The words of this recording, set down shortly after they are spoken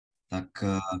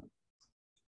Так,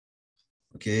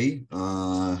 okay.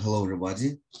 Hello,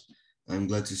 everybody. I'm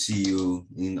glad to see you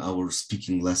in our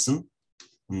speaking lesson.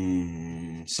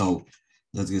 So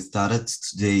let's get started.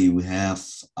 Today we have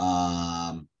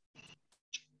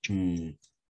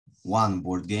one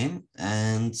board game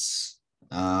and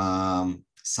some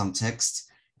text,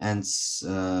 and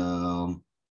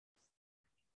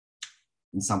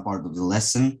in some part of the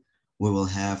lesson we will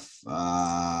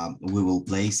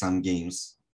play some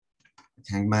games,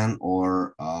 Hangman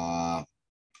or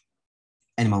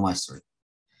Animal Mastery.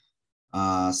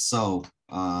 So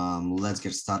let's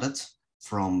get started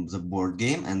from the board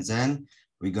game, and then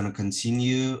we're gonna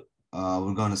continue.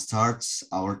 We're gonna start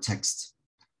our text,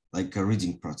 like a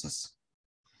reading process.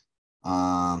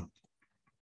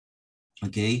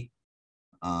 Okay,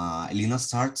 Elena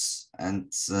starts,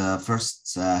 and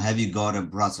first, have you got a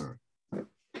brother?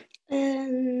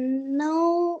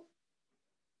 No,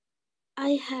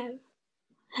 I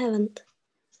haven't.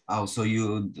 Oh, so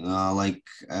you like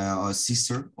a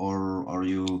sister, or are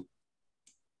you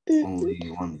only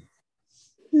one?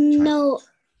 No.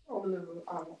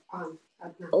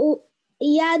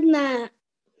 Я одна.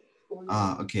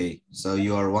 Okay. So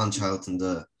you are one child in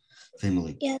the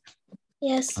family. Yeah.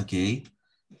 Yes. Okay.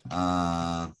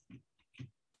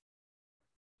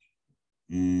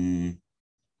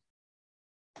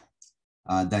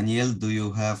 Daniel, do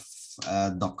you have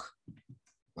a dog,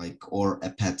 like, or a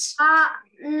pet?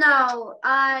 No,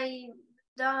 I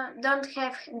don't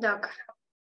have dog.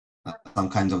 Some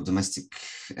kind of domestic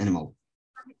animal.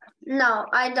 No,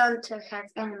 I don't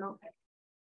have animal.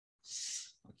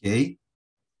 Okay.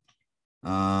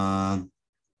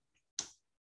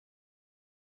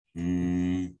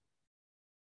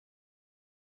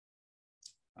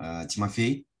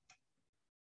 Timofey,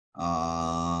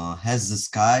 has the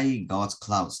sky got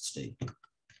clouds today?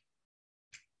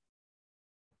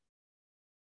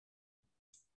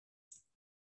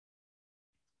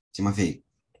 Timofey.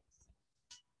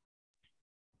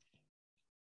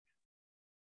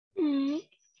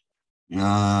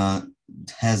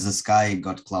 Has the sky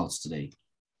got clouds today?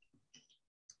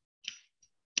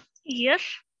 Yes.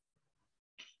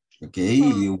 Okay,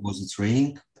 was it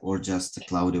raining or just a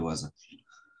cloudy weather?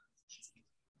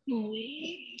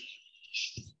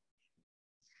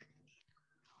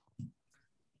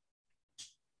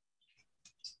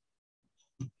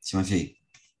 Timofey.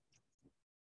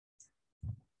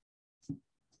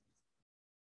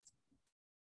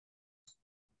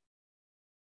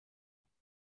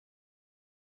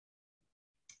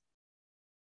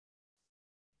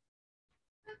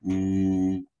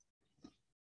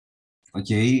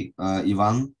 Okay,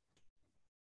 Ivan.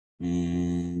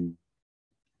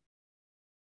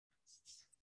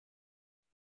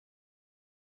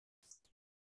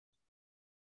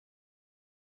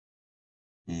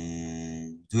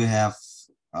 Do you have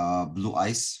blue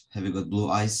eyes? Have you got blue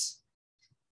eyes?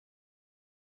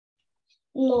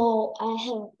 No, I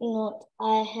have not.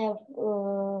 I have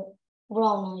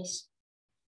brown eyes.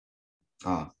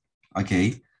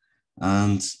 Okay.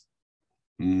 And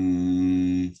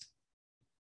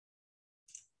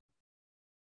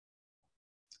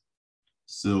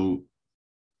so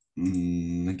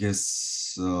I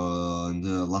guess in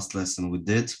the last lesson we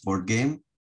did board game.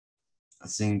 I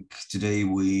think today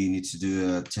we need to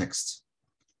do a text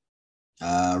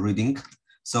reading.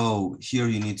 So here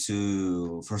you need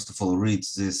to first of all read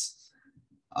this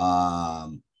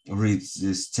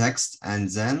text and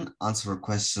then answer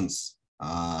questions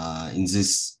in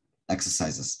these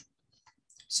exercises.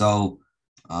 So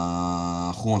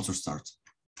who wants to start?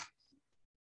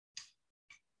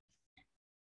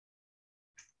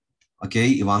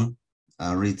 Okay, Ivan,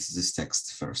 read this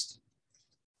text first.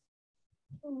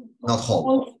 Not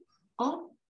whole.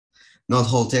 Not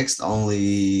whole text,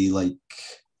 only like,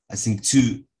 I think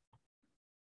two.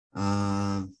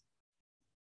 How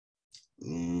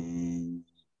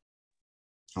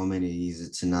many is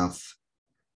it enough?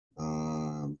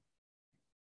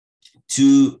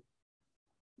 Two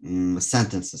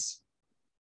sentences.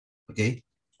 Okay?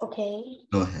 Okay.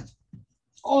 Go ahead.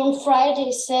 On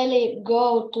Friday, Sally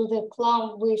go to the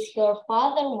club with her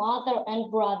father, mother,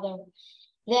 and brother.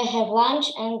 They have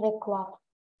lunch and the club.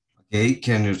 Okay,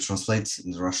 can you translate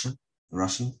in Russian?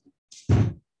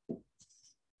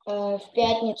 В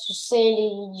пятницу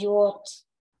Сэлли идет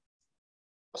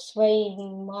к своей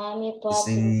маме, Если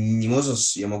папе. не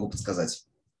можешь, я могу подсказать.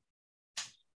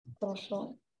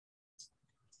 Хорошо.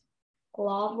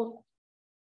 Клабу.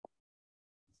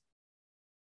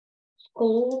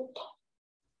 Клуб.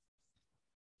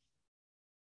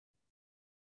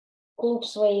 Клуб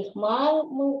своих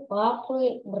мамы,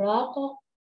 папы, брата.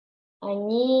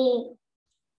 Они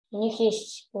У них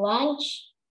есть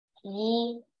ланч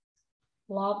и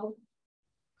лабу.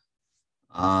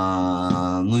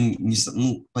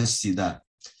 Ну, почти, да.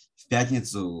 В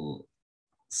пятницу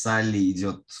Салли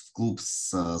идет в клуб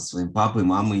со своим папой,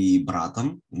 мамой и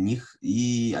братом у них,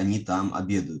 и они там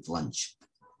обедают, ланч.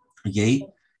 Окей?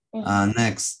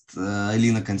 Next,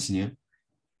 Elena, continue.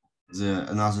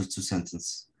 Another two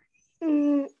sentences.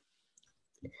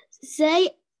 They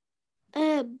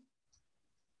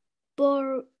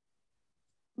burger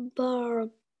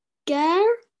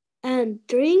and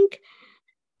drink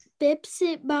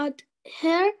Pepsi, but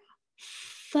her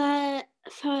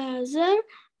father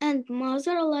and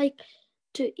mother like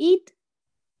to eat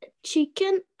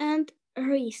chicken and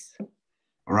rice.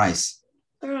 Rice.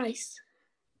 Rice.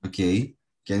 Okay.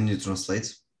 Can you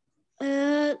translate?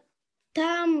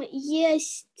 Там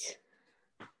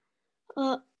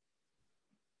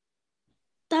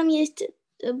есть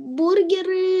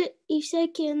бургеры и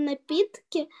всякие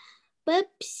напитки,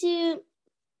 пепси,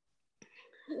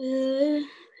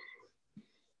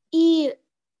 и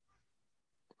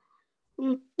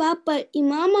папа и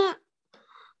мама,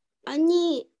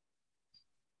 они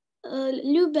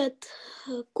любят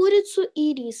курицу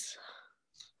и рис.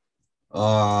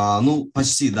 Ну,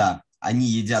 почти, да. Они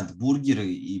едят бургеры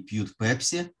и пьют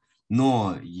пепси,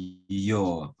 но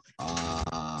ее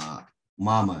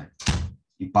мама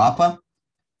и папа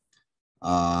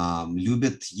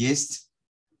любят есть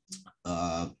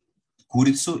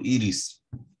курицу и рис.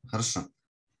 Хорошо.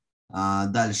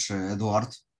 Дальше,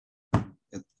 Эдуард.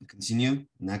 Continue.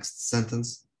 Next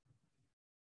sentence.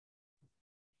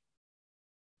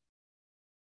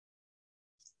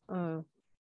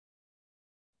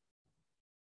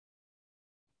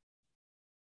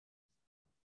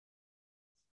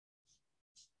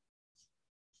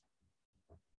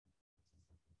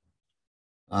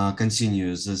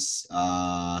 Continue. This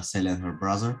Sally and her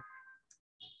brother.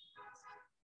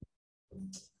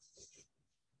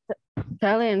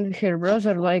 Sally and her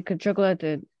brother like chocolate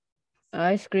and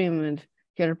ice cream, and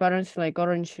her parents like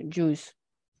orange juice.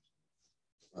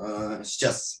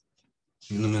 Сейчас.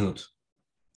 Одну минуту.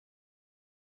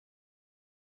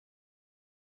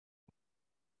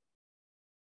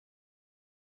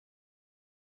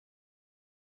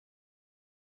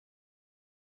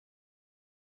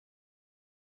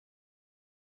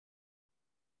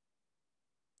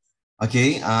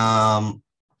 Okay.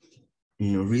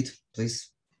 Read,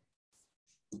 please.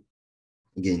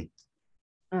 Again.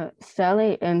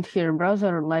 Sally and her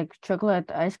brother like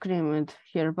chocolate ice cream, and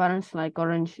her parents like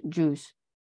orange juice.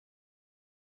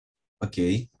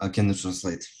 Okay. Can you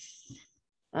translate?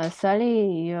 Салли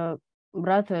и ее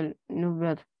брат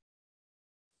любят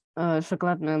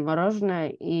шоколадное мороженое,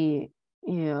 и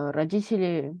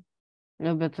родители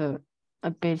любят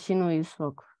апельсиновый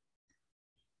сок.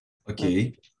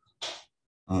 Okay.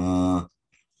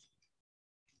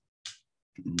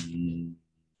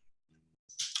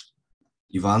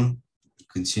 Иван,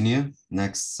 continue.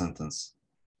 Next sentence.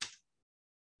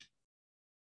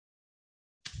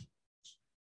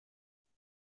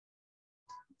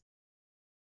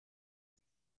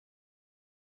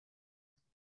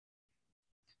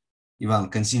 Иван,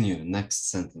 continue. Next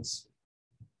sentence.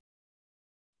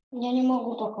 Я не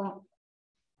могу пока.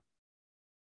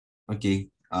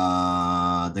 Окей.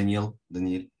 Даниил.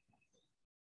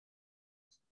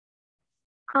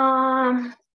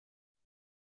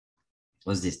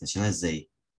 Вот здесь, начинай с they.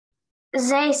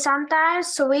 They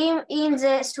sometimes swim in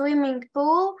the swimming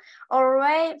pool or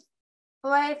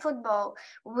play football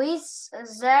with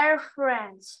their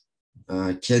friends.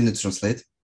 Can you translate?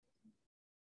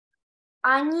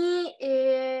 Они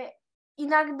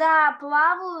иногда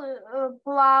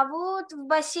плавают в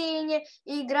бассейне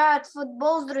и играют в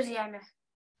футбол с друзьями.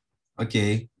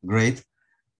 Okay, great.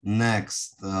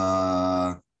 Next.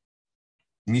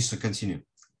 Misha, continue.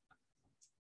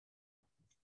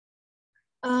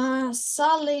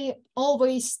 Sally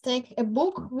always take a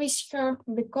book with her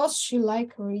because she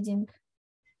like reading.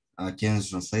 Can you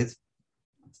translate?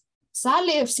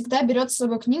 Салли всегда берет с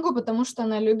собой книгу, потому что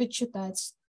она любит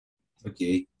читать.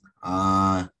 Okay.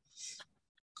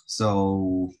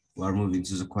 So we're moving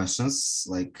to the questions.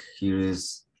 Like here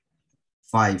is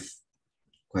 5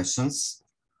 questions.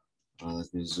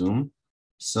 Let me zoom.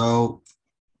 So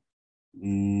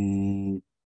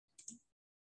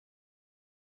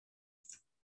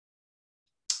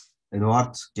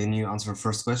Eduard, can you answer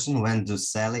first question? When do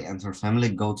Sally and her family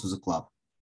go to the club?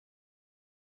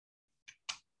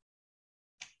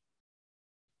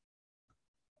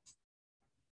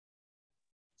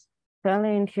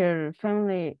 Sally and her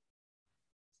family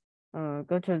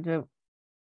go to the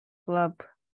club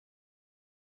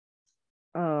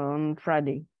on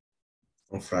Friday.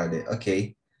 On Friday.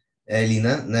 Okay.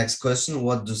 Elena, next question.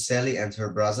 What do Sally and her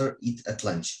brother eat at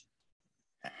lunch?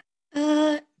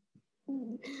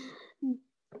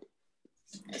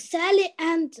 Sally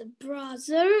and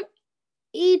brother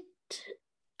eat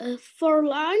for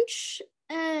lunch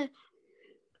a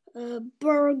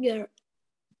burger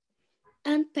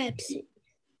and Pepsi.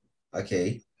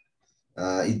 Okay.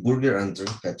 Eat burger and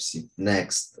drink Pepsi.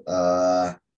 Next.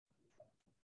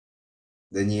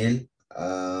 Daniel,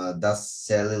 does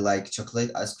Sally like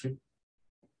chocolate ice cream?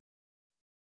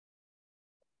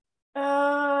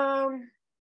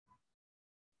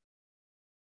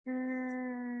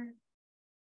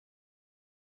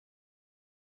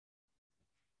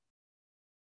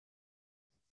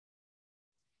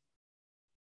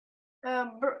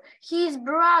 His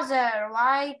brother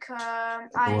like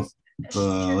ice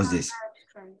Вот здесь.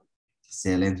 cream.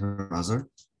 Sally and her brother.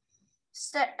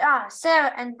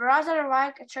 Sarah and brother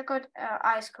like chocolate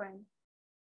ice cream.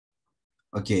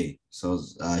 Okay, so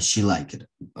she liked it.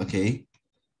 Okay.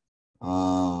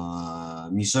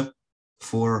 Misha,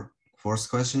 fourth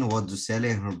question. What do Sally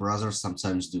and her brother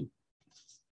sometimes do?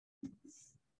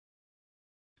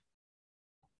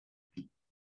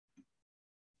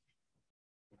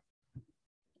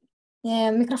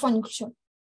 Микрофон не включил.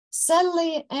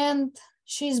 Sally and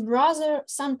his brother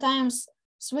sometimes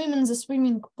swim in the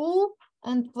swimming pool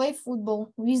and play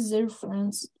football with their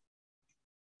friends.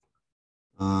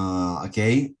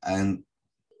 Okay, and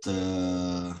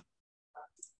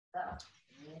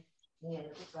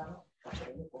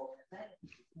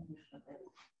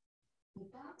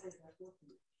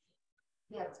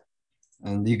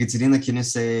Ekaterina, can you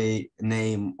say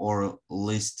name or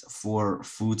list 4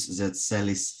 foods that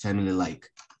Sally's family like?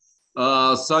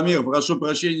 Самир, прошу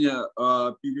прощения,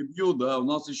 перебью, да, у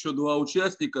нас еще 2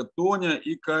 участника, Тоня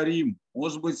и Карим.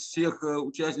 Может быть, всех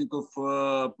участников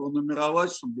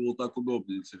пронумеровать, чтобы было так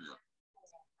удобнее тебе?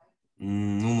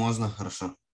 Ну, можно,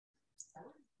 хорошо.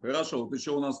 Хорошо, вот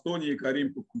еще у нас Тоня и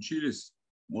Карим подключились.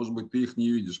 Может быть, ты их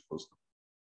не видишь просто.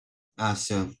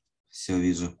 Все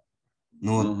вижу.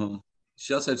 Ну,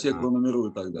 Сейчас я всех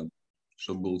пронумерую тогда,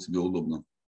 чтобы было тебе удобно.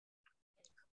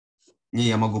 Не,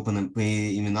 я могу по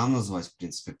именам назвать, в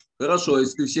принципе. Хорошо,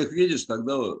 если ты всех видишь,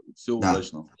 тогда все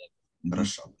удачно.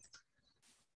 Хорошо.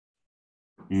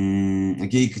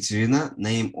 Okay, Ekaterina,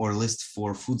 name or list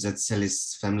 4 foods that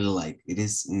Sally's family like. It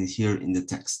is here in the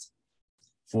text.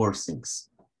 4 things.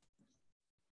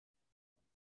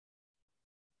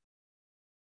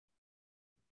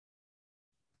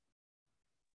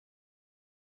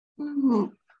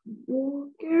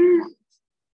 Burger.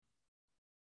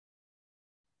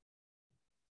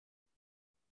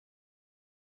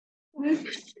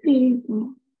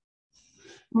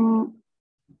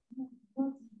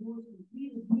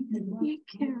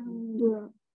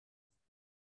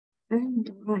 And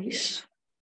rice.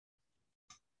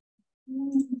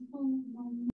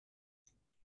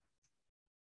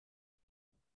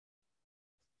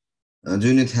 Do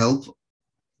you need help?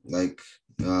 Like,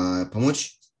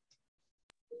 помочь?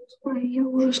 Я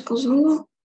уже сказала.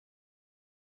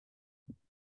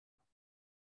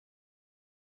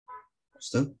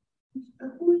 Что?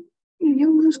 Я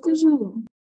уже сказала.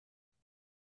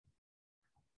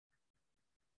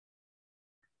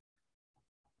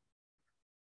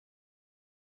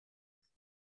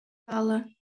 Алла.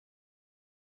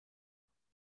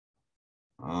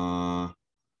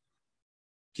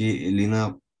 Okay,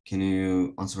 Elena, can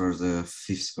you answer the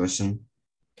 5th question?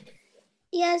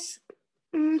 Yes.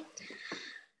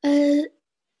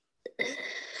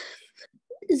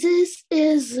 This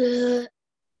is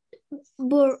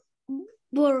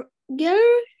burger,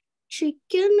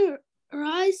 chicken,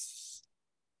 rice,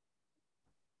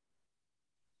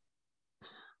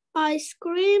 ice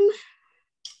cream,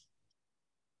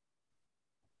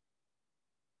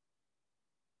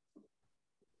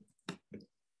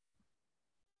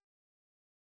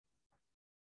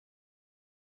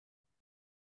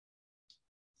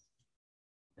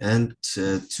 And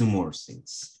 2 more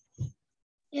things.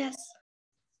 yes.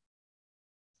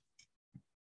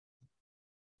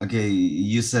 Okay,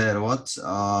 you said what?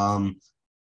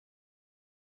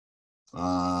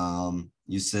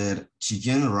 You said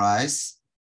chicken, rice.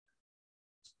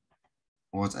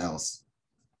 What else?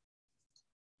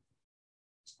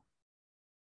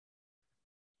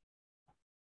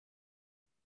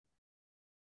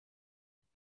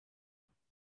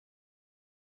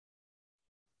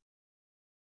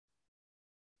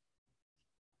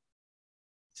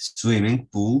 Swimming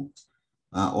pool,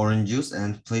 orange juice,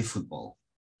 and play football.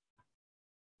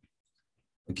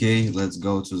 Okay, let's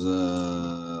go to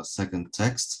the second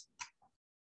text.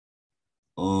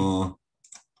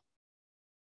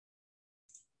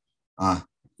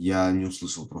 Я не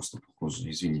услышал просто, похоже,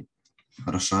 извини.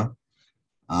 Хорошо.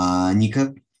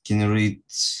 Ника, can you read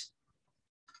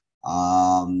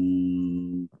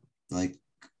like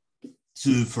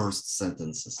two first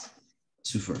sentences?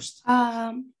 Two first.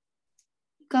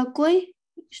 Какой?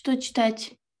 Что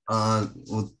читать?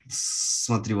 Вот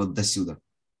смотри, вот до сюда.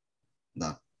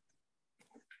 Да.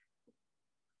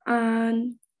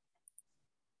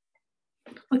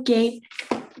 Окей.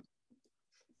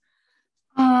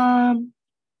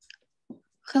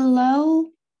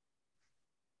 Hello.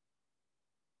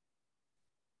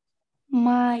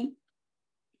 My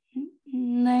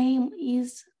name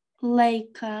is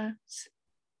Leica.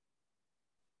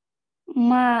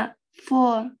 My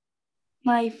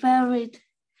favorite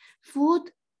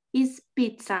food is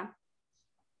pizza.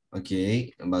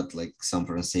 Okay, but like some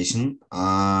pronunciation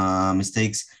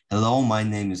mistakes. Hello, my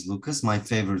name is Lucas. My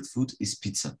favorite food is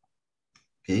pizza.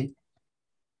 Okay.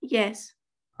 Yes.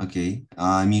 Okay.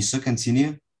 Misha,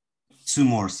 continue. Two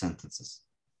more sentences.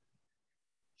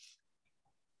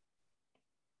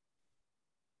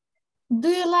 Do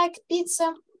you like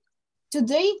pizza?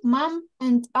 Today, Mom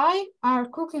and I are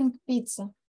cooking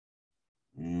pizza.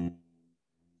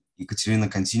 Ekaterina,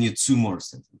 continue. Two more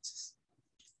sentences.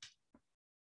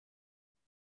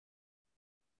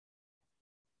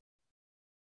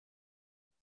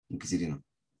 Ekaterina.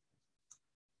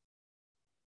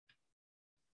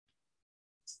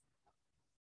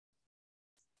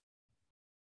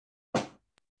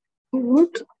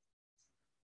 What?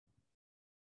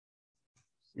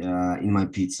 In my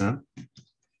pizza.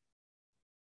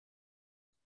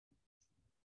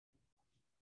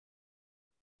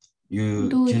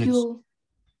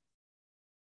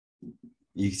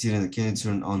 Ekaterina, can you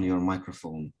turn on your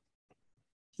microphone?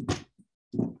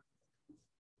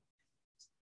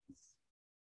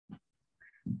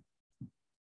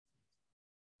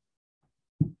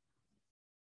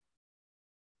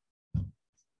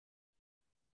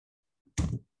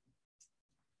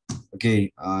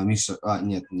 Okay, Misha,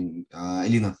 нет,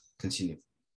 Elina, continue.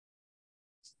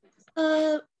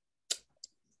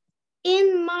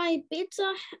 In my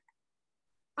pizza,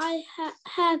 I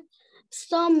have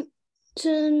some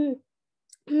tuna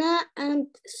and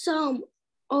some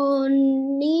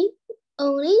onions,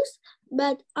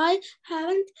 but I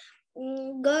haven't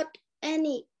got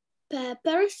any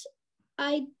peppers.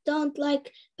 I don't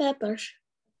like peppers.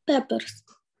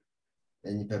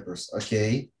 Any peppers?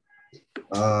 Okay.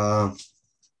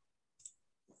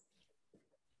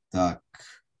 Так.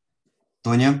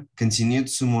 Тоня, continue.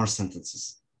 Two more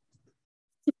sentences.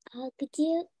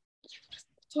 Где?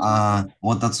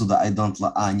 Вот отсюда. I don't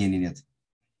like. Нет.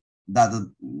 Да,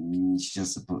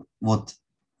 сейчас. Вот.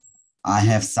 I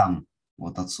have some.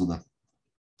 Вот отсюда.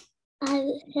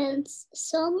 I have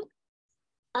some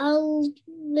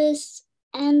olives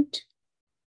and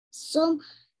some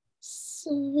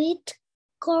sweet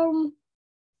corn,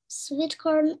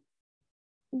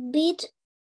 but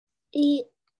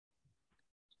I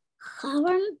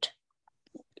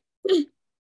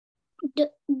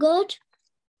haven't got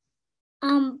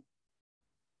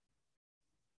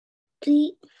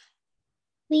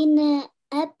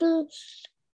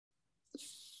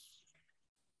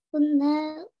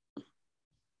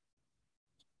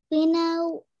pineapple.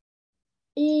 Now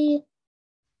I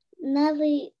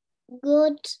never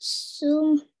got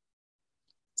some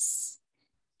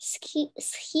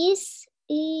skis.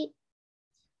 I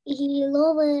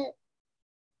love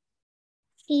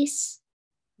his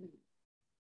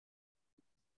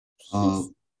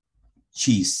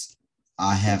Cheese.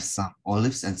 I have some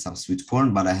olives and some sweet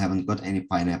corn, but I haven't got any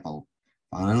pineapple.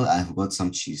 Finally, I've got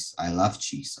some cheese. I love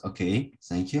cheese. Okay,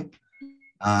 thank you.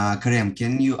 Karim,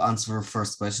 can you answer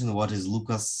first question? What is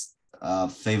Lucas'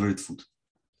 favorite food?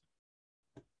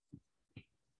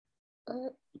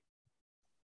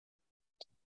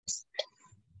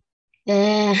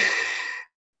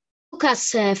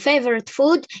 Lucas' favorite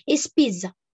food is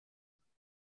pizza.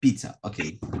 Pizza.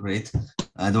 Okay, great.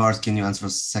 Eduard, can you answer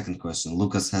second question?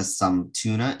 Lucas has some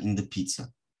tuna in the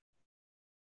pizza.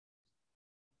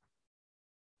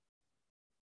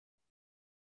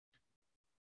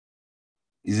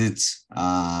 Is it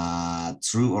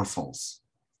true or false?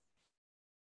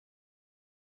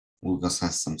 Lucas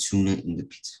has some tuna in the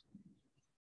pizza.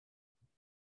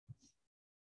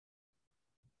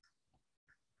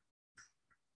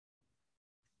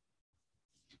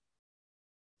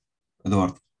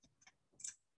 Eduard.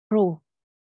 True.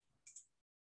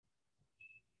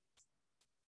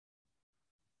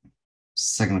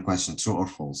 Second question, true or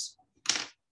false?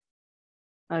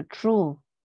 True.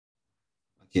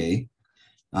 Okay.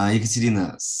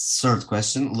 Ekaterina, third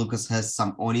question. Lucas has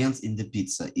some onions in the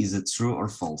pizza. Is it true or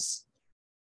false?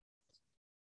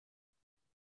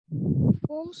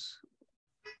 False.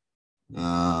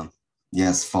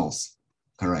 Yes, false.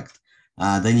 Correct.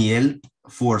 Daniel,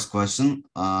 fourth question.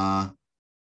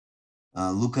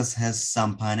 Lucas has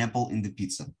some pineapple in the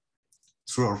pizza.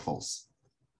 True or false?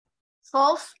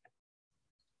 False.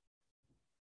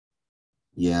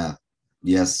 Yeah.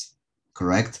 Yes.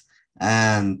 Correct.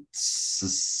 And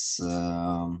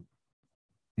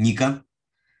Nika,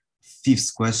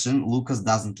 fifth question. Lucas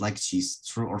doesn't like cheese.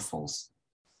 True or false?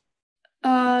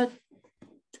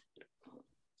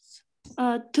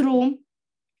 True.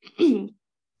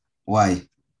 Why?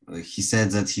 He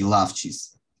said that he loves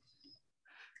cheese.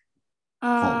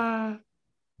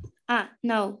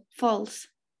 No, false.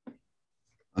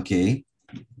 Okay,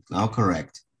 now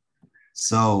correct.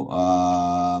 So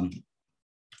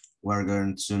we're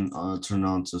going to turn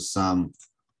on to some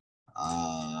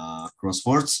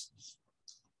crosswords.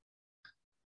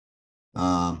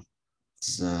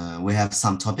 So we have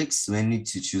some topics. We need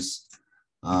to choose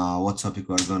what topic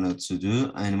we're going to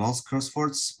do. Animals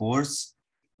crosswords, sports,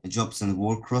 jobs and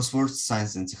work crosswords,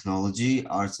 science and technology,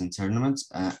 arts and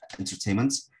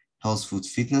entertainment, health, food,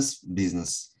 fitness,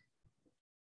 business.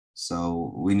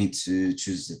 So we need to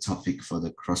choose the topic for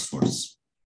the crosswords.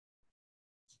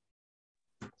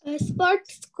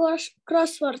 Sports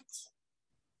crosswords.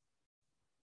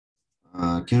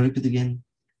 Can you repeat again?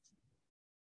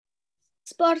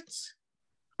 Sports.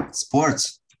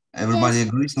 Sports. Everybody Yes.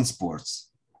 agrees on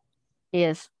sports.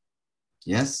 Yes.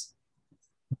 Yes?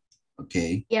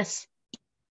 Okay. Yes.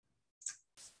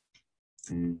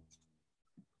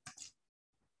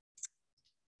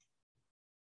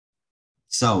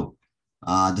 So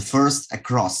the first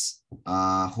across.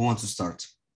 Who wants to start?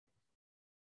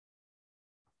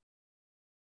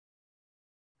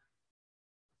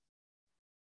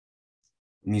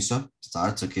 Misha,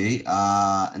 start. Okay.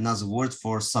 Another word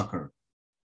for soccer.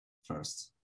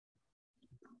 First.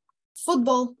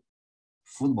 Football.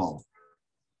 Football.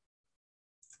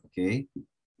 Okay.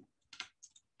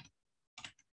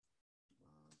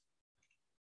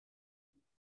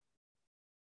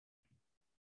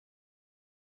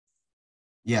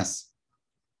 Yes.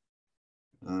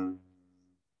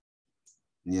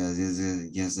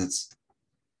 Yes, that's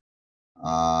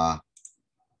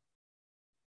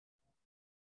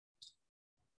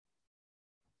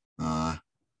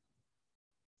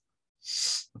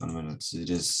one minute. It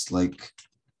is like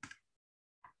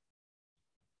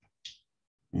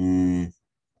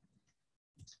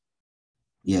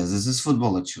yes, this is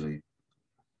football actually.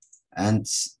 And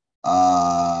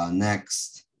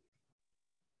next.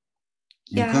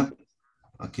 Yeah. Nika?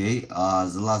 Okay.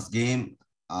 The last game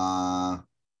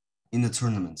in the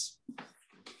tournament.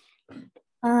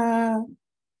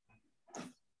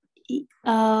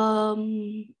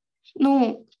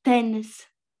 No, tennis.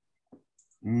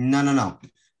 No.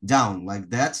 Down, like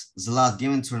that. The last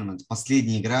game in tournament.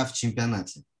 Последняя игра в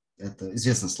чемпионате. Это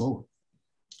известное слово.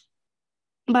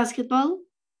 Basketball.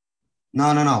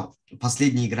 No.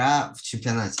 Последняя игра в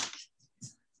чемпионате.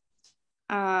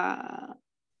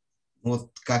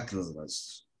 Вот как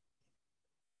называется?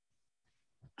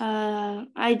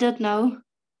 I don't know.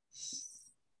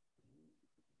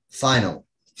 Final.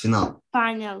 Финал.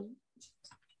 Final.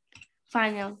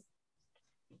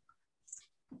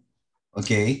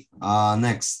 Okay.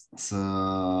 Next.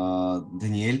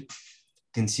 Daniel.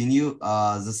 Continue.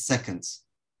 The second.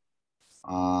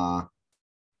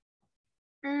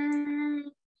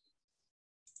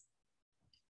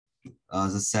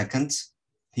 The second.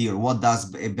 Here, what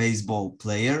does a baseball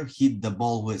player hit the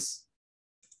ball with?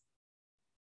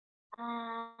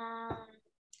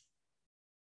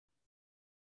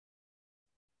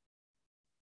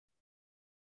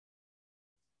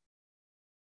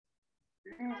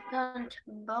 Don't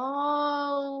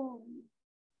know.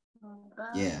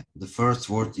 Yeah, the first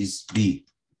word is B.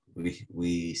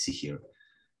 We see here.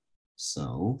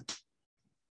 So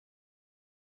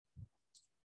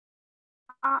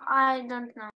I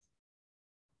don't know.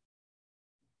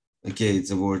 okay, it's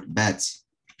the word bat.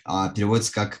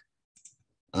 Переводится как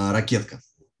ракетка.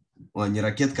 Ой, не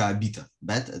ракетка, а бита.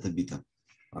 Bat — это бита.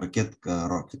 Ракетка —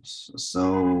 rocket.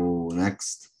 So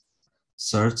next,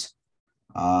 third.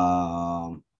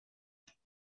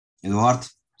 Eduard,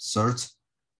 third.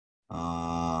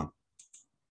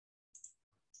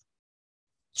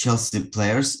 Chelsea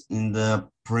players in the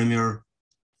Premier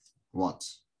what?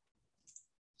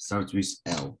 Start with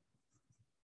L.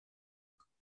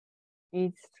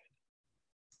 It's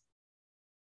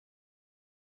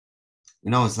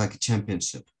It's like a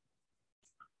championship.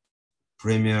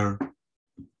 Premier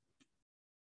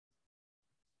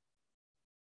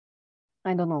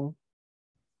I don't know.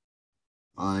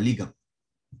 Лига.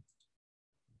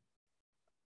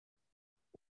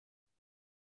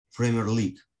 Premier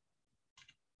League.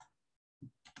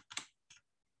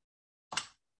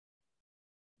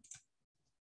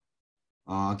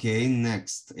 Okay,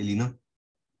 next, Elina.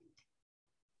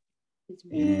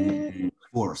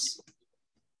 Force.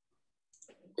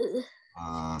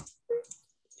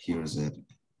 Here's it.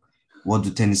 What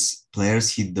do tennis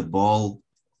players hit the ball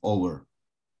over?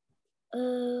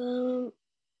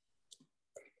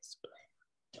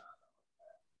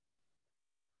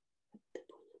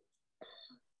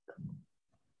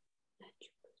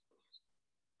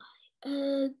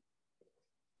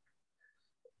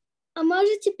 А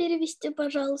можете перевести,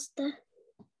 пожалуйста?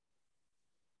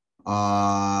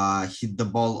 Hit the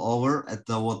ball over.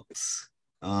 Это вот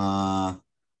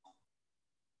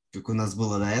как у нас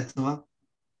было до этого.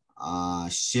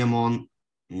 С чем он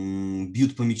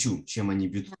бьют по мячу? Чем они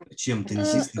бьют? Чем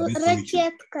теннисисты бьют по мячу?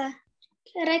 Ракетка.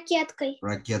 Ракеткой.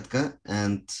 Ракетка.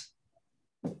 And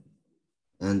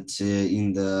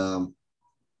in the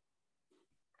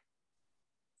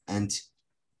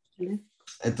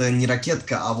это не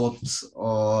ракетка, а вот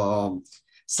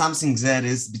something that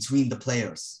is between the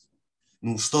players.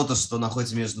 Ну, что-то, что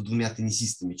находится между двумя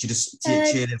теннисистами. Через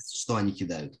что они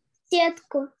кидают?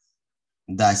 Сетку.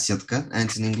 Да, сетка. And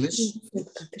in English?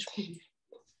 Сетка, ты ж помнишь.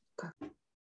 Как?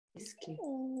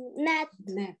 Net.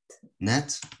 Net.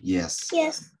 Net? Yes.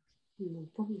 Yes. Ну,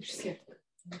 помнишь, сетка?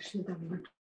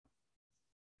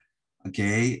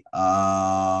 Okay.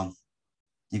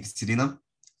 Екатерина?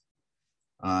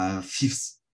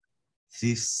 Fifth.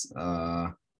 Here's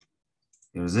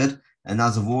it.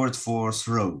 Another word for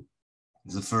throw.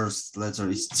 The first letter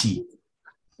is T.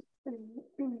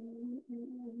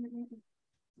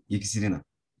 Екатерина.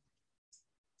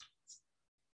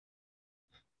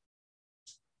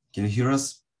 Can you hear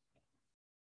us?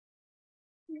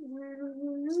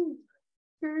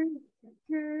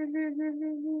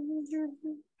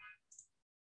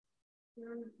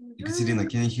 Екатерина,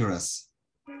 can you hear us?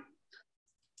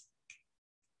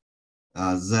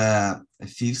 The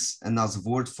fifth, another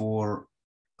word for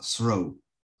throw.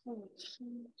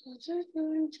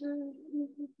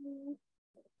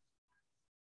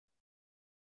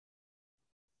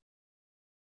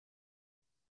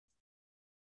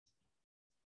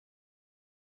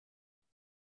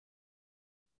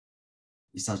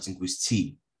 It's starting with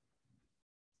T.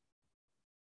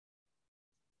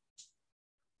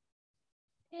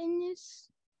 Теннис.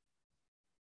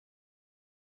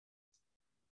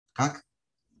 Как?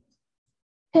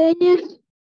 Теннис.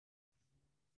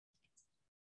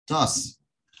 Toss.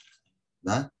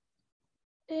 Да?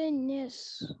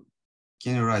 Теннис.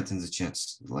 Can you write in the chat?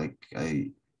 Like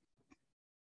I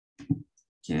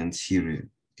can't hear you.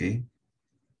 Okay.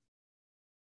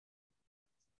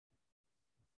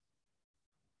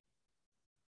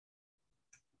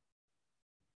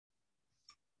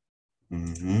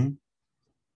 Mm-hmm.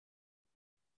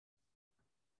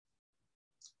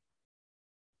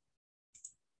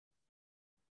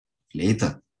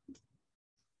 Флейта?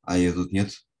 А ее тут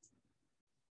нет?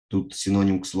 Тут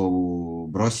синоним к слову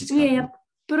бросить. Не, я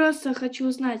просто хочу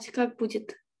узнать, как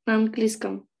будет на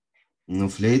английском. Ну,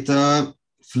 флейта,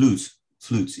 flute.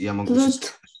 Я могу сейчас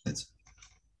прочитать.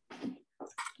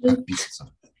 Как пишется.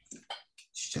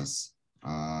 Сейчас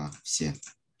все.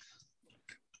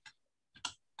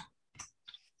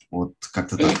 Вот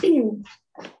как-то так.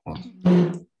 Вот.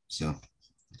 Все.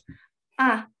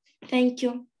 Thank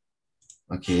you.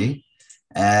 Okay.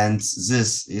 And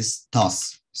this is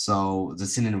toss. So the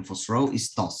synonym for throw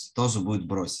is toss. Тоже будет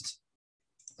бросить.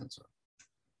 That's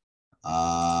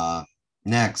right.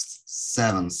 Next,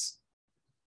 seventh.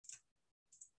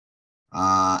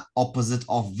 Opposite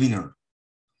of winner.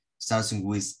 Starting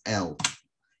with L.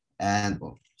 And,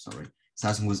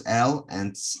 starting with L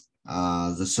and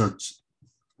the third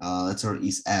letter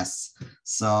is S.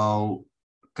 So,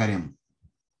 Karim.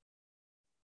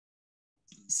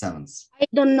 Seventh. I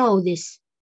don't know this.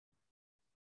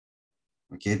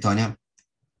 Okay, Tonya.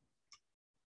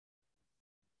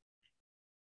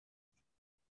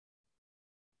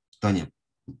 Тоня.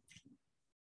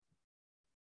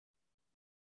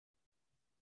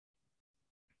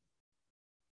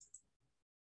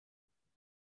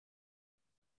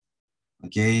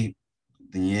 Okay,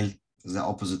 Daniel, the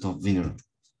opposite of winner.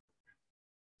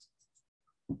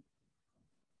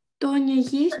 Тоня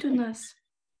есть у нас?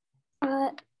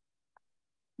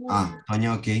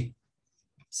 Тоня, okay.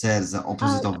 Says the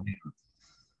opposite of winner.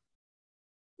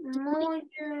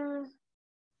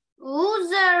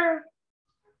 Loser.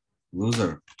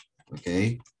 Loser.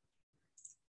 Okay.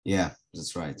 Yeah,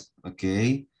 that's right.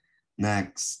 Okay.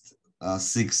 Next,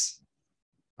 6.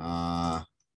 To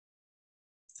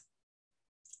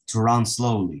run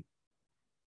slowly.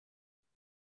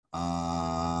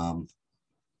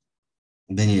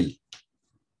 Даниэль.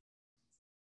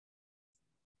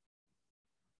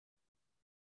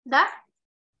 Да?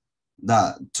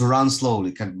 Да, to run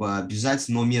slowly, как бы бежать,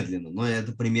 но медленно. Но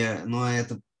это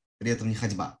при этом не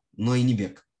ходьба, но и не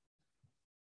бег.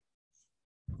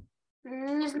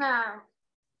 Не знаю.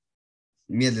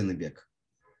 Медленный бег.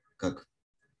 Как?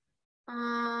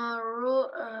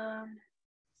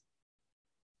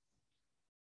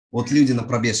 Вот люди на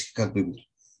пробежке как бегут?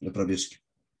 На пробежке.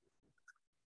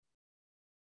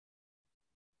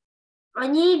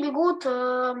 Они бегут...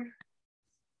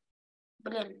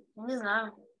 Блин, не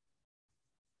знаю.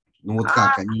 Ну вот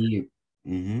как? Они...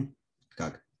 Угу.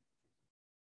 Как?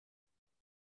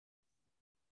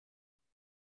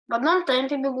 В одном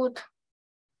темпе бегут.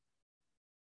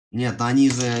 Нет, они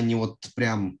же не вот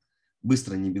прям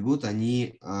быстро не бегут,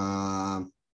 они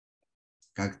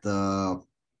как-то...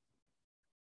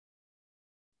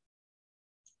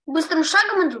 Быстрым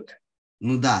шагом идут?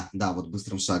 Ну да, вот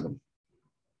быстрым шагом.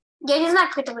 Я не знаю,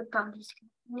 как это будет по-английски.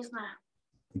 Не знаю.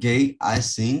 Okay, I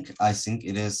think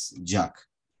it is jog.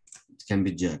 It can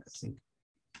be jog, I think.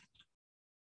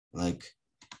 Like,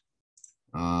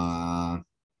 I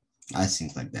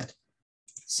think like that.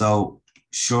 So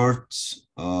short,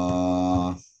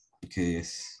 okay,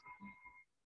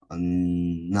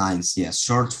 9, yes,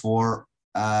 short for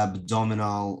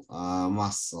abdominal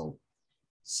muscle.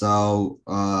 So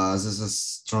this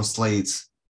is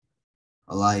translates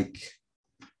like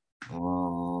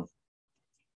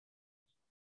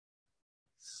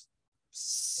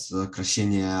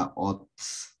сокращение от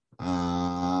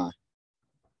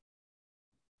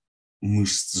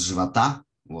мышц живота,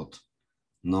 вот,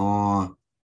 но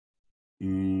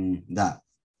да,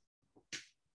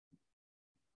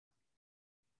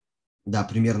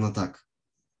 примерно так.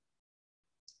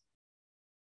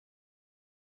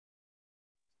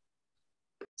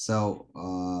 So,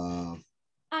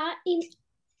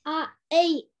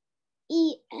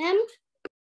 A-E-M.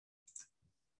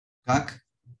 как?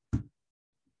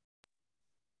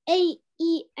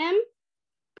 A-E-M.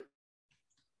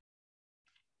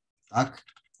 Так.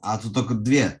 А тут только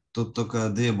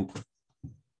две буквы.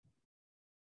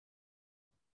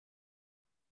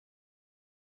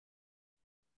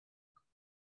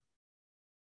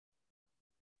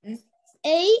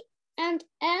 A and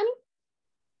M.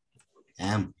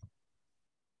 M.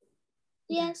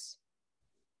 Yes.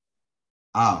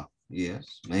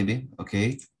 Yes, maybe.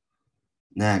 Okay.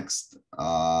 Next,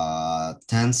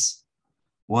 tense.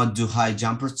 What do high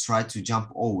jumpers try to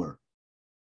jump over?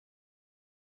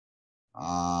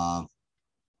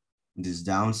 This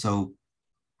down. So,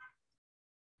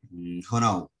 who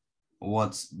know?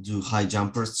 What do high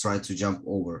jumpers try to jump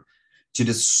over?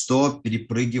 Через что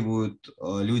перепрыгивают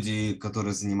люди,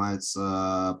 которые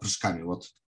занимаются прыжками?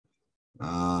 Вот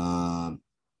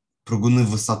прыгуны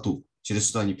в высоту. Через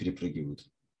что они перепрыгивают?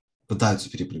 Пытаются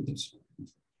перепрыгнуть.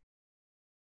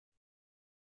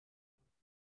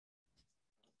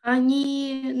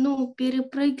 Они,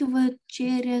 перепрыгивают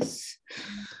через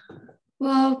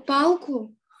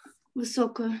палку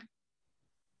высокую.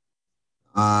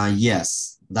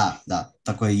 Yes, да.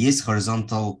 Такое есть,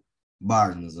 horizontal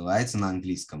bar называется на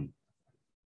английском.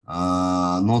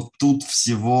 Но тут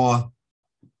всего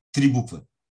 3 буквы.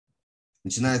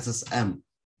 Начинается с M.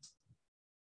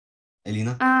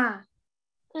 Элина?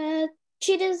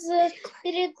 Через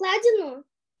перекладину.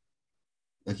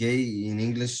 Okay, in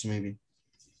English maybe.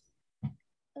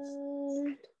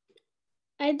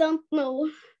 I don't know.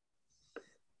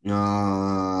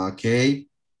 Окей.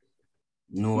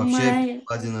 Ну, вообще,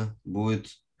 перекладина будет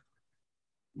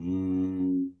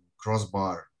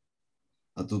crossbar.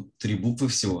 А тут 3 буквы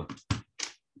всего.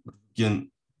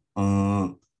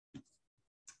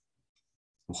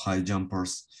 High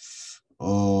jumpers.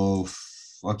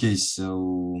 Okay,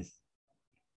 so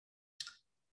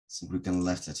we can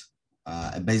left it.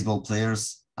 Baseball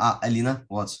players. Alina,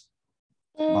 what?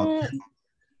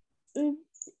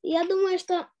 Я думаю,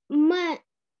 что М,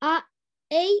 А,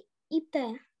 и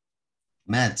Т.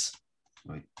 Matt.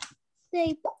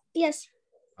 Yes.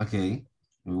 Okay,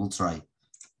 we will try.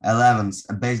 11.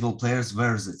 Baseball players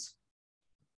wears it.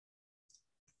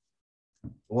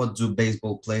 What do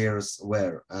baseball players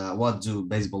wear? What do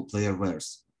baseball player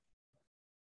wears?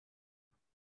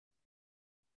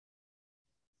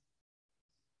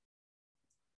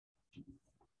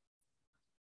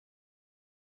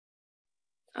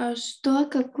 Что?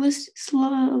 Какое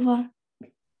слово?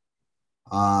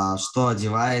 Что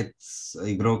одевает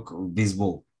игрок в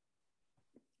бейсбол?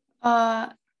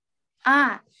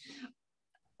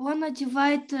 Он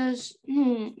одевает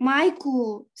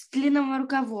майку с длинным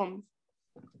рукавом.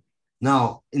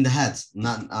 No, in the head,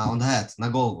 on the head, на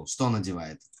голову. Что он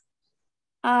надевает?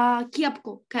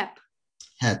 Кепку, cap.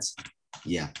 Head,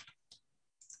 yeah.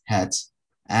 Head.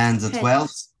 And the Head.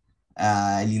 12th,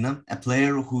 Alina, a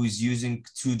player who is using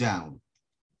 2 down.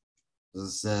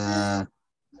 The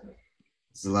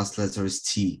last letter is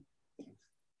T.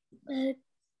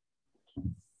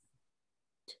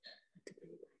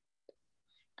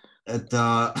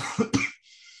 Это...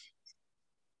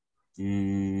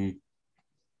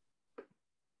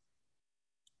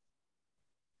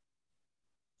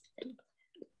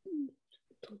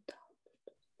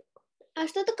 А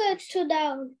что такое to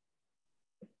down?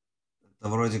 Это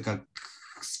вроде как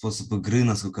способ игры,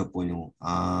 насколько я понял.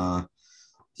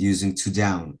 Using 2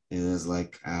 down. It is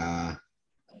like...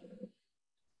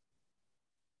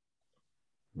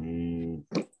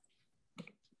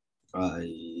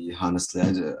 honestly,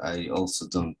 I also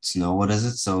don't know what is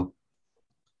it, so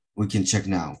we can check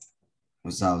now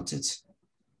without it,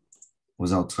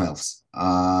 without 12s.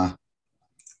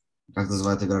 Как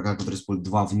называется игрока, который использует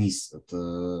 2 вниз?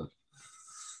 Это...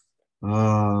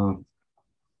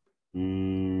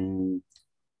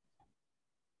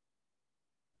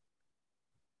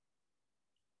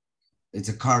 It's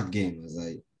a card game, as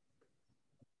I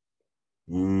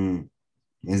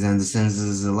understand. This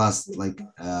is the last, like,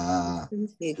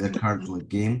 the card like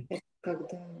game.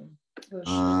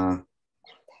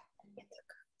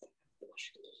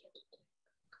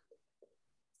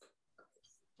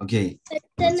 Окей.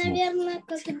 Это, наверное,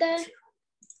 когда...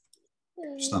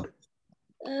 Что?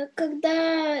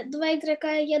 Когда 2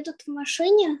 игрока едут в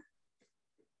машине.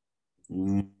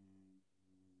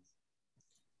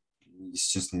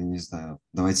 Если честно, не знаю.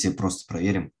 Давайте просто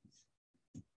проверим.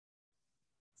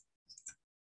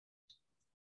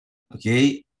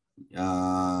 Окей. У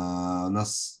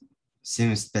нас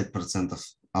 75%.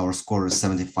 Our score is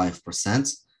 75%.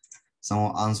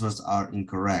 Some answers are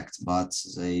incorrect, but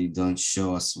they don't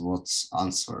show us what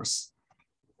answers.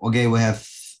 Okay, we have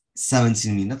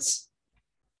 17 minutes.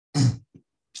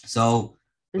 So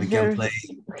we can play.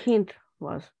 Hint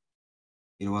was.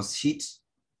 It was hit.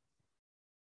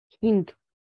 Hint.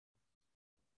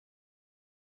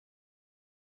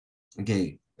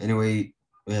 Okay, anyway,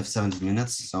 we have 17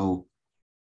 minutes, so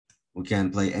we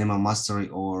can play Animal Mastery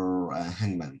or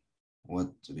Hangman.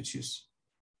 What do we choose?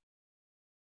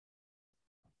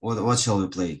 What shall we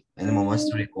play? Animal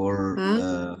Mastery or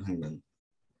Hangman?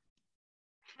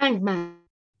 Hangman.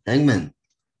 Hangman.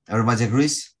 Everybody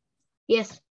agrees?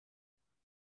 Yes.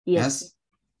 Yes.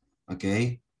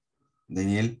 Okay.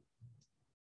 Daniel.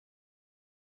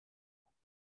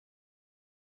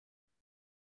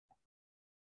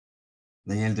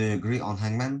 Daniel, do you agree on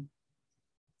Hangman?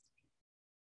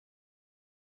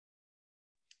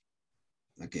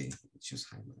 Okay, choose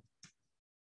Hangman.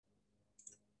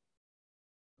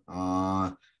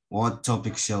 What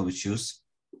topic shall we choose?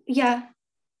 Я.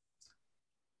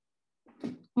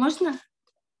 Можно?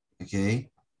 Okay.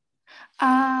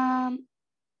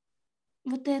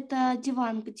 Вот это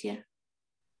диван где?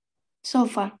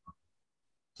 Sofa.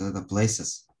 Это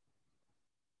places.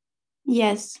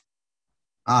 Yes.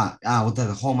 Вот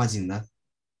это home 1, да?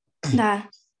 Да.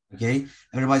 Okay.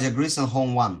 Everybody agrees on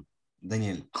home 1.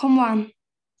 Daniel. Home one.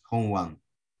 Home 1.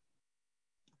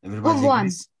 Everybody Home one.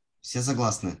 agrees? Все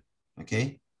согласны?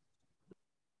 Okay.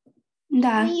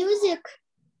 Да. Music.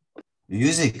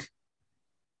 Music.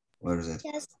 Where is it?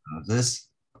 Yes. This.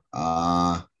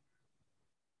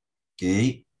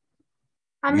 Okay.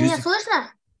 А меня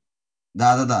слышно?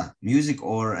 Да. Music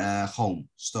or home.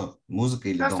 Что? Музыка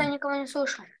или Просто я дом? никого не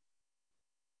слышу.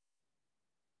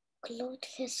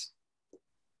 Clothes.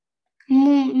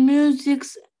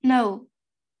 Music's no.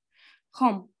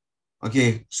 Home.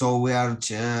 Okay, so we are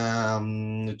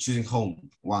choosing home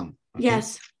 1. Okay?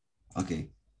 Yes.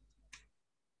 Okay.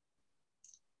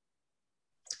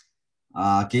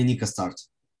 Okay, Nika, start.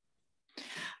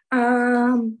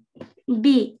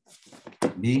 B.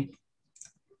 B.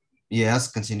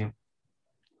 Yes, continue.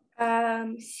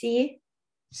 C.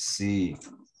 C.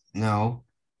 No.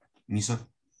 Misha.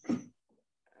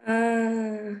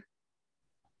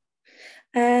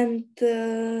 And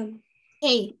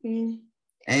Hey.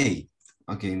 A.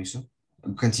 Okay, Misha.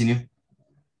 Continue.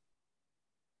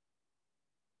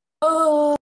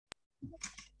 L.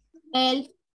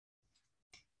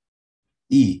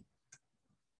 E.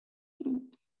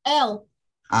 L.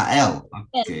 L.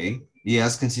 Okay.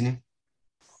 Yes, continue.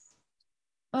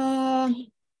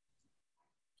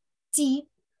 T.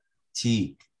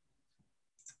 T.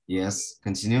 Yes,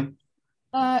 continue.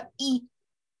 E.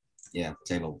 Yeah,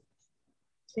 table.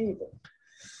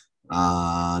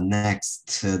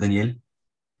 Next, Daniel.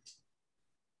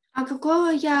 А какого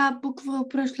я букву в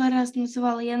прошлый раз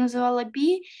называла? Я называла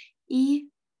B и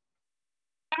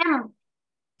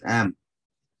M.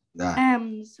 Да.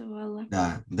 M называла.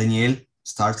 Да. Daniel,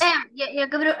 start. Я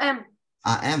говорю М.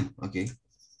 M, okay.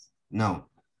 No.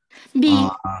 B.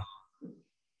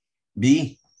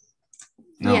 B?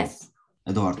 No. Yes.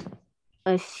 Эдуард.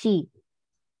 C.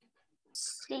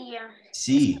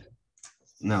 C?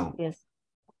 No. Yes.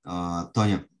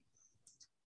 Тоня.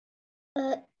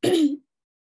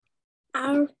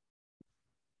 R.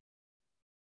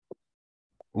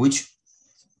 Which?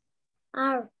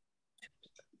 R.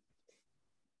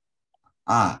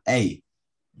 A.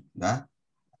 Да?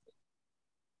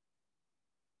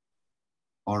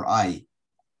 Or I?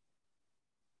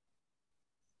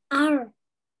 R.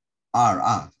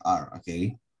 R,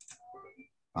 okay.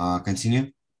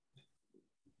 Continue.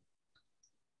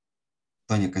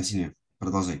 Тоня, continue.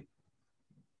 Продолжай.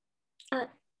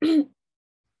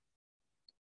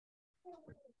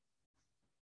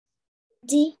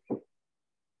 D.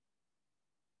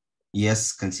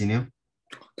 Yes, continue.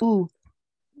 O.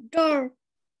 Door.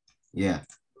 Yeah.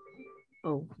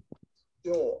 Oh.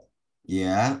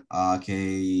 Yeah,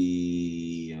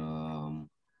 okay.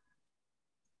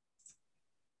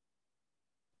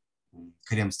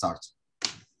 Крем, start.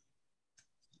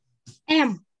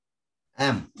 M.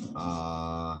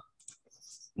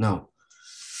 No.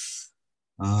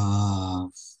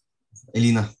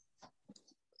 Элина.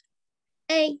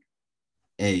 A.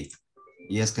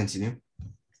 Yes, continue.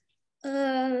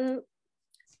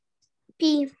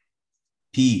 P.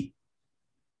 P.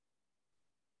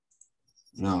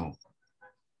 No.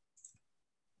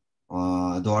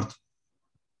 Эдуард.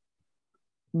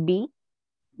 B.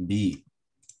 B.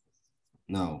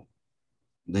 No.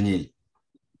 Даниэль.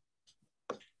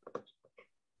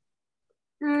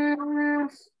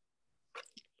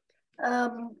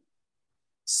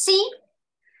 C.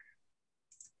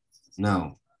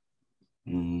 No.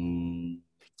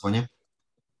 Тоня.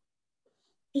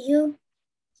 U.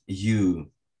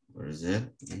 U. Where is it?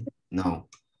 No.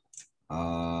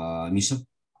 Миша.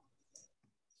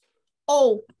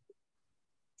 O.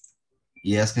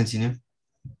 Yes, continue.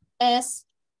 S.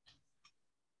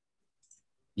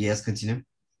 Yes, continue.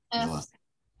 F.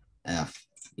 F.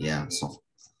 Yeah, so.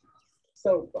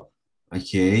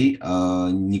 Okay.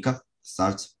 Nika,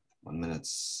 start. 1 minute.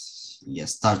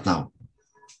 Yes, start now.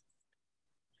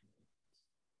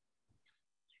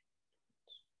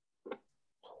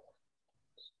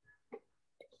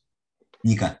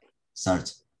 Ника,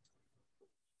 start.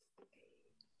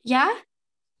 Я?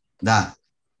 Да.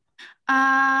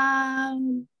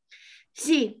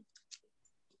 C.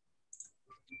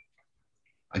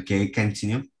 Okay,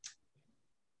 continue.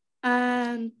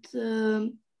 And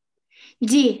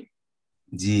D.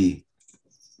 D.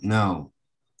 No.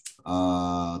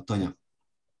 Тоня.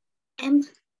 M.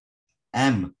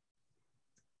 M.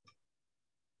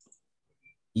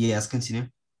 Yes, continue.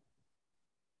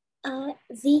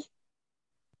 V.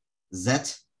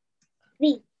 Z.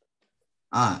 V.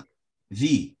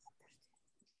 V.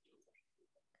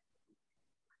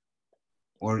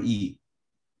 Or E.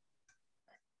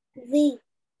 V.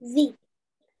 V.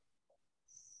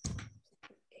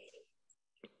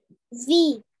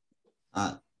 V.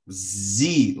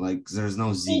 Z, like there's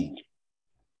no Z.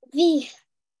 V.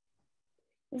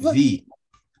 V.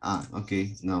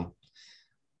 Okay, no.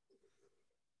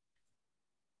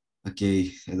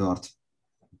 Okay, Eduard.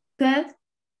 K.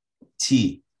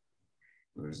 T.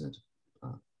 Where is it?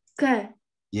 K.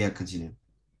 Yeah, continue.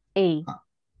 A.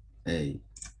 A.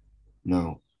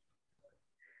 No.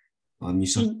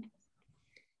 Misha.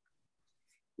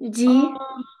 D.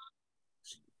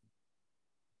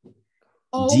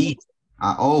 O. D.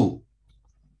 O.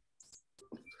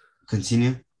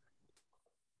 Continue.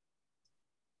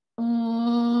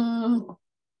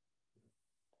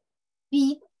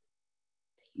 P.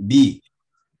 B.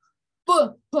 P.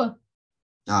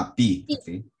 P.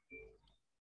 Okay.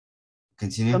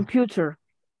 Continue. Computer.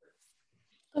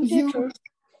 Computer.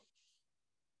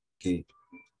 Okay.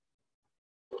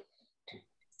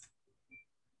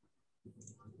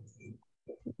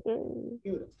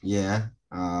 Yeah.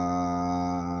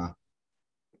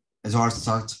 Eduard,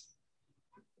 start.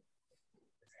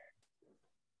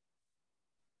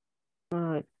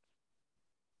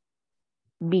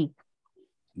 B.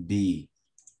 B.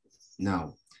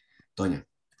 No. Тоня.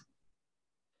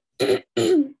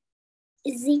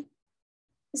 Z.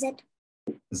 Z.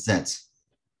 Z.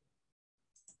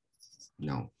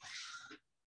 No.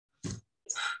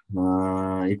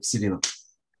 Екатерина.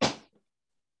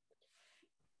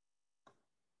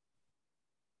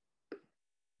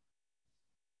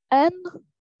 N.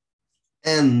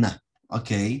 N.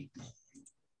 Okay.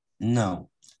 No.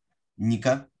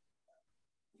 Ника.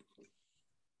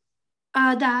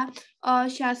 Да,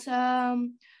 сейчас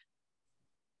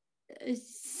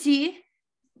C.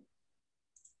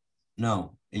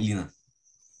 No. Элина.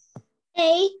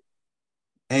 A.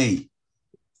 A.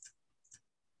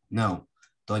 No.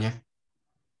 Тоня.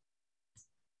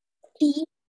 P.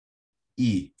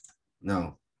 E.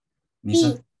 No.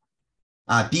 Миша.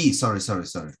 P. Sorry.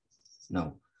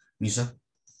 No. Миша.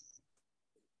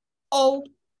 O.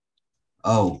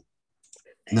 O.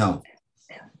 No.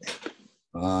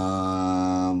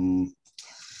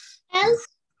 L.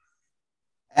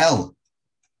 L.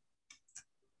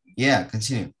 Yeah,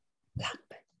 continue.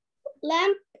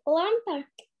 Lamp.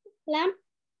 Lamp.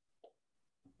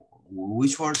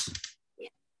 Which words?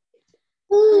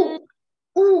 U.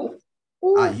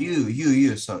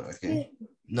 You. Sorry. Okay.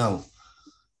 No.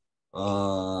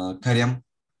 Карем.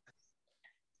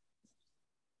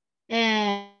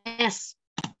 S.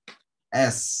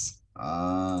 S.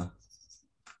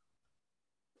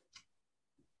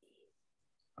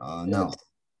 No.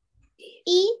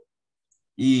 E.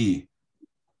 E.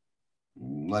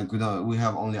 Like we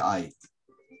have only I.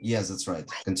 Yes, that's right.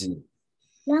 Continue.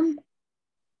 Lamp.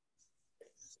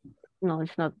 No,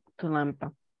 it's not the lamp.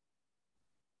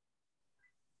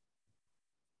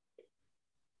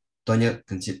 Тоня,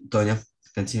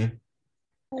 continue.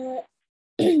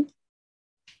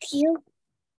 Q.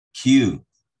 Q.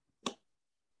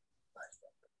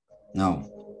 No.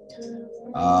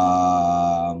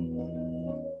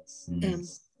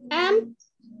 M.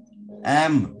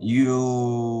 M.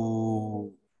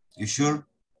 You sure?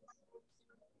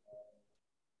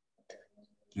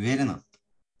 Уверена?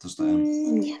 То, что M?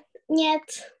 Нет.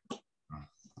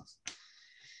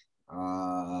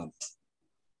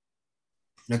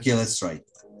 Okay, let's try.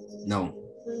 No.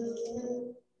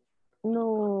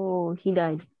 No, he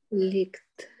died. Liegt.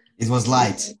 It was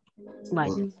light.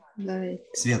 Light. Light.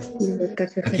 Свет. Вот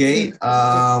так и Okay,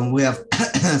 хотела. we have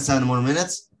 7 more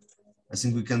minutes. I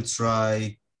think we can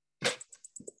try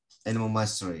animal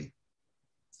mastery.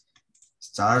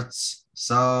 Start.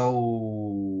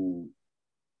 So,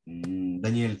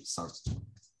 Daniel, start.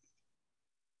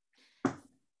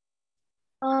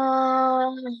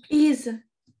 Is.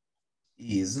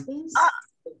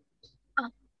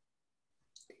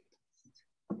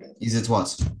 Is it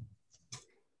what?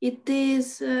 It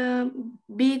is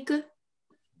big.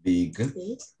 Big.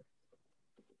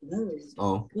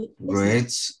 Oh,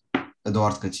 great.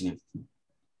 Eduard, continue.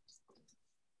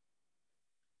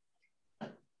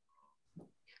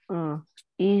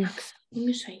 Is. Не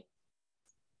мешай.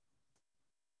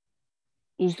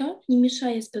 Is. Что? Не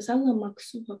мешай, я сказала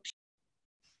Максу вообще.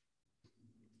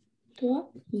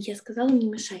 Что? Я сказала не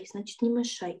мешай, значит не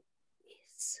мешай.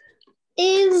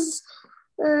 Is.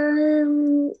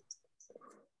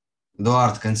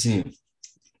 Eduard, continue.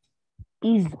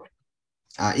 Is.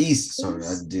 Is, sorry,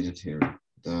 I didn't hear.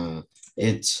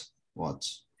 It, what?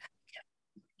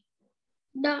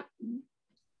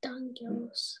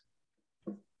 Dangerous.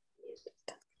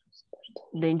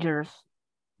 Dangerous.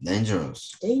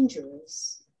 Dangerous.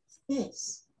 Dangerous.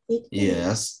 Yes. It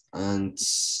Yes, and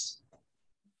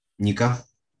Nika,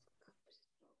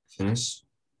 finish.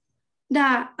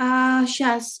 Да,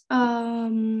 сейчас.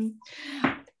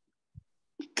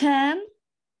 Can.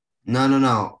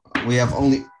 No. We have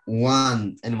only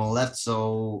one animal left,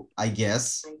 so I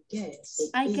guess.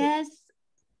 I guess.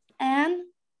 And.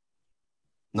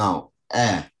 No,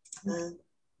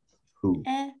 who?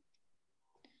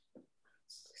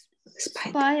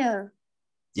 Spider.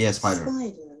 Yeah, spider.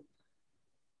 Spider.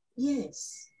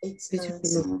 Yes, it's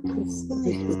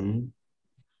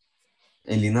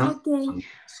Элина. Окей.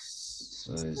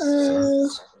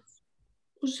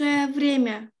 Уже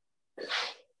время.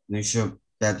 Ну, еще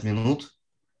 5 минут.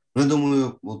 Ну, я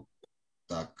думаю, вот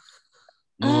так.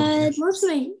 Ну,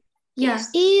 Можно я?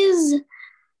 Is.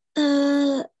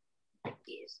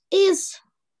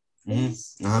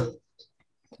 Ага.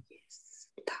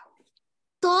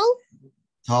 Tall.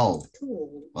 Tall.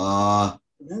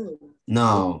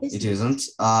 No, it isn't.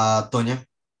 Тоня.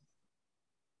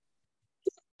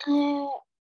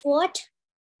 What?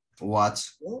 What?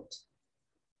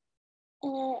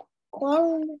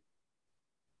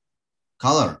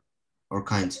 Color or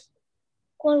kind?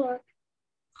 Color.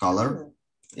 Color.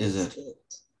 Is it?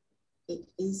 It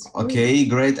is. Okay,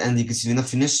 great. And Екатерина,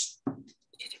 finish.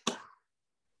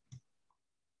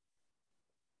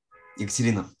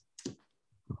 Екатерина.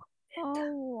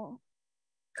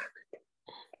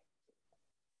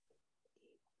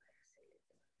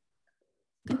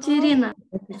 Катерина.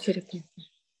 Это черепно.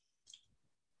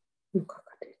 Ну как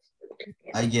ответить?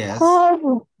 I guess.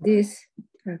 This.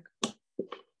 Так.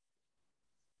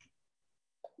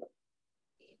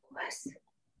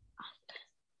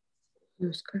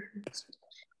 Ну, скажи.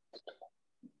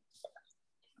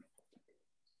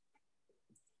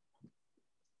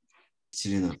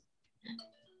 Селина.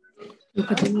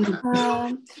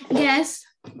 Yes.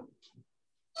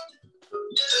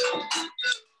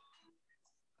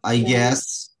 I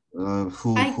guess.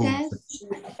 Who? I guess.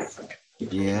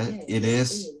 Yeah, it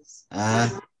is a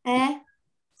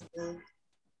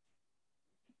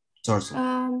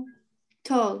turtle.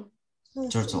 Tall.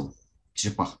 Turtle.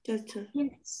 Черепаха. Turtle.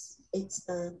 Yes, it's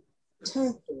a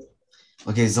turtle.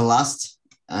 Okay, the last,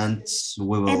 and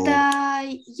we will. Это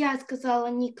я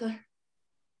сказала, Ника.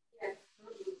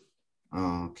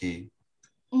 Okay.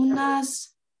 У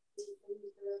нас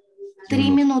 3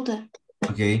 минуты.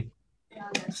 Okay.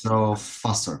 So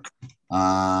faster.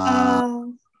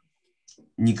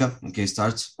 Nika, okay,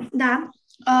 start. Да.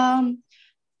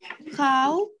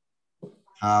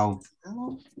 How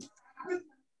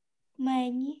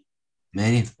many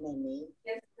Many.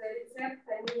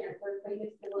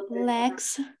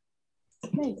 legs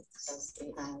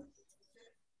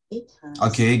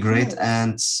Okay, great.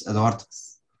 And Eduard.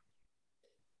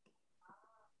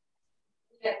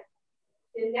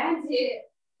 Финляндии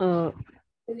 100%.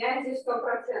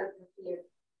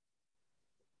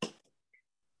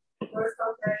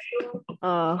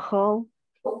 How?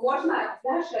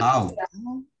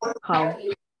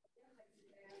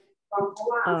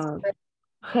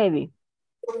 Heavy.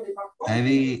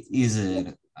 Heavy is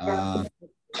it?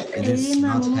 It is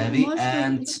not heavy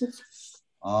and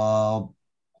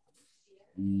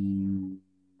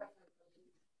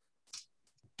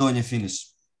Tonya, finish.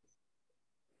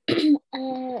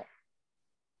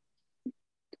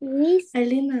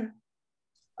 Алина.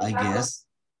 I guess.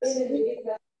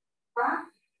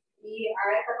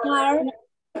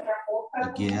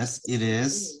 I guess it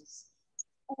is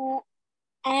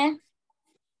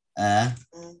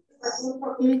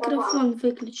Микрофон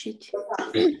выключить.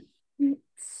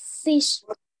 Fish.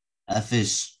 a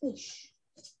fish.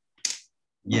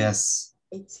 Yes.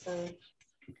 It's a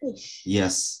fish.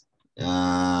 Yes.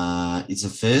 It's a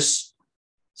fish.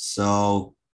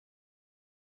 So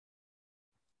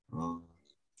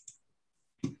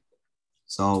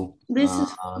This is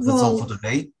that's all for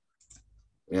today.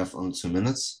 We have only 2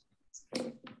 minutes.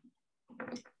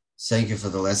 Thank you for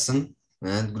the lesson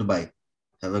and goodbye.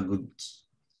 Have a good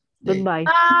day. Goodbye.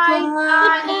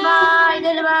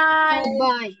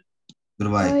 Goodbye.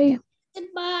 Goodbye.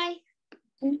 Goodbye.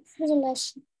 Thanks for the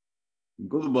lesson.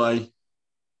 Goodbye.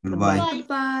 Goodbye.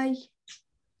 Goodbye.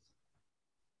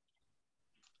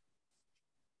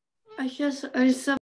 А сейчас рисовать.